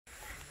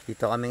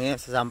Dito kami ngayon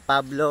sa San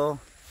Pablo,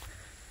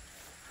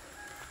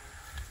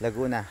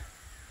 Laguna.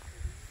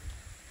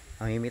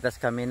 Mamimitas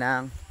kami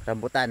ng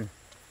rambutan.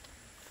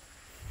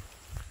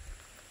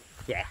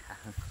 Yeah.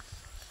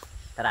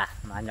 Tara,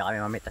 samahan nyo kami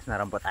mamitas ng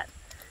rambutan.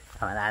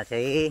 Sama na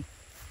si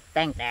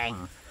Teng Teng.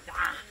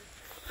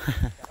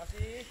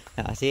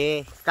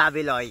 Si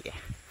Kabiloy.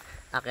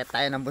 Akit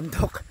tayo ng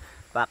bundok.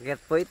 Bakit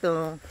po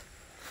ito?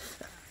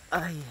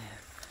 Ay.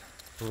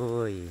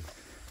 Uy.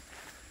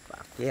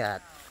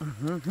 Bakit?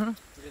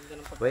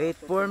 Wait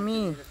for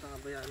me.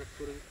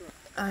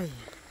 Ay.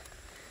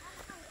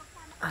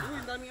 Uy,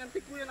 daming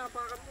antik ko yan,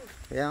 napakan mo.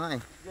 Kaya nga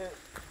eh.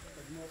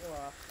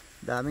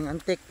 Daming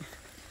antik.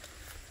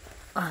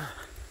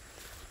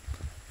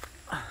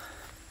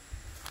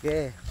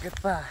 Okay, akit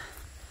pa.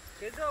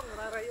 Kedong,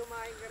 rarayo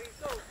maing ka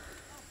rito.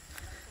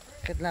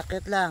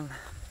 Akit lang.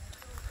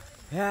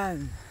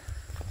 Yan.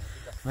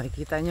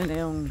 Makikita nyo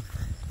na yung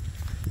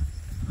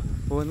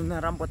puno ng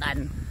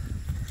rambutan.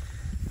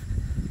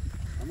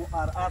 Ano,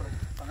 RR.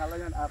 Pangalan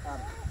yan,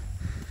 RR.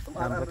 Itong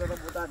RR na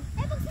rambutan.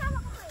 Eh, magsama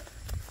ko po eh.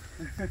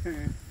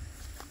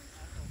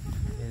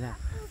 Yan na.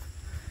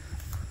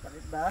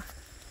 Sakit na.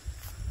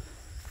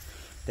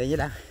 Tignan nyo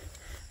lang.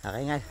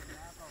 Okay nga.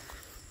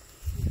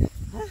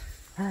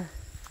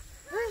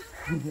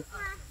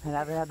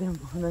 Hanapin natin yung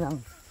puno ng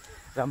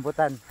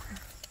rambutan.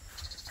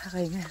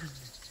 Okay nga.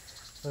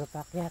 Puro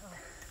pakyat.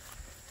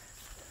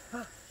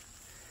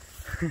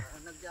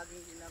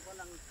 Nag-jogging din ako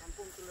ng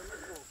 10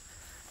 kilometro.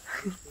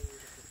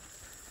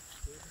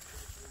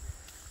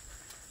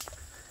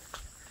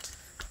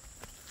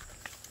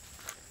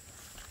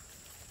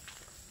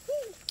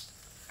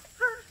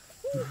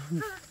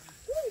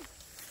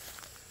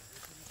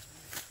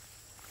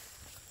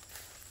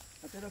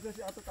 Ate,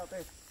 si Ato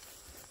tate.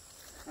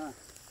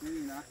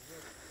 Hindi na.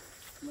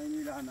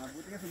 Maynila na.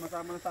 Buti nga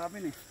sumasama na sa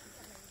amin eh.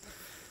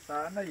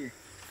 Sana eh.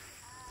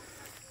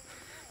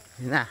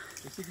 Yan na.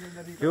 Isigil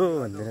na dito.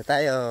 Yun, doon na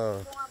tayo.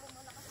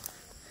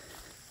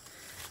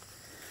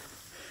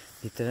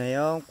 Dito na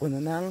yung puno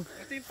ng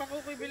Ito yung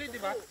pako ko ibili, di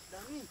ba?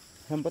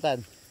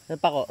 rambutan. Saan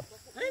pako?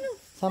 Ayun.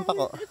 Saan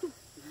pako?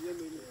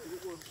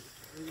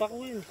 Pako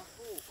yun.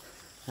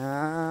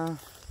 Ah.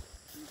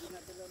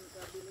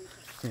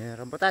 Yan,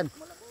 rambutan.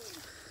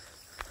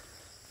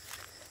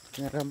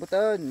 Yan,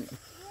 rambutan.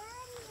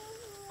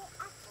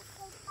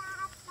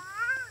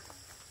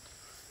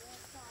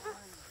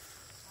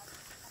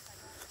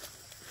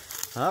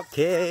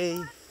 Okay.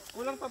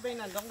 Kulang pa ba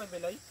yung nandang may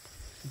belay?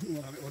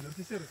 Marami order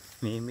si sir.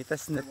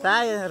 Mimitas na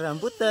tayo ng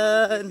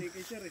rambutan.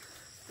 Kay sir eh.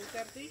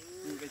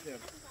 230? Kay sir.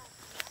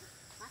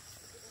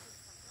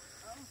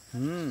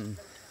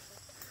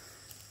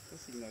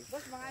 Signal.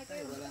 Boss, mga ito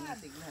yun. Wala na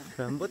signal.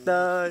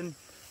 Rambutan.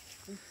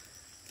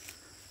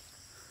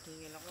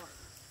 Tingil ako.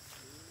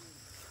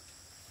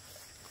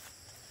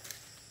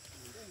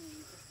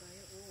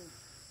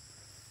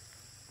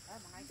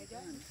 Mga ito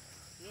dyan.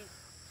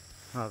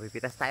 Oh,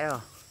 pipitas tayo.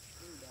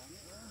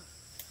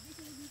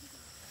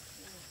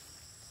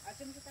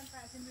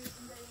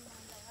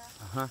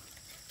 Aha.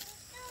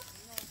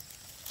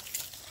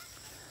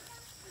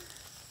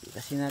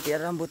 Pitasin natin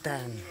ang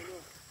rambutan.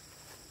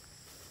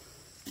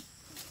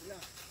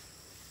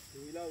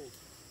 Ilaw.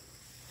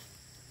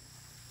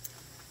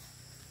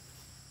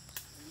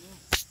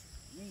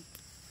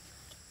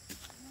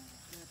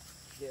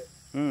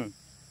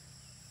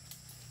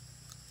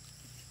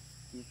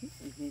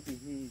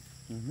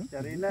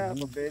 Charina,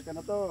 pagbenta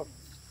na to.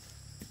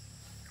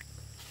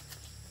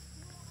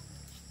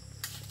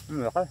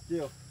 Laka.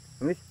 Gio.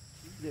 Amis.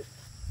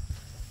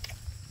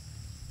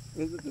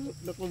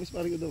 Nakumis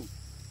pa rin ko daw.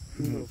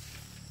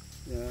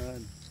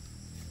 Yan.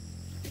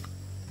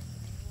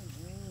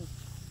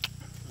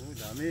 Oh,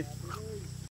 dami.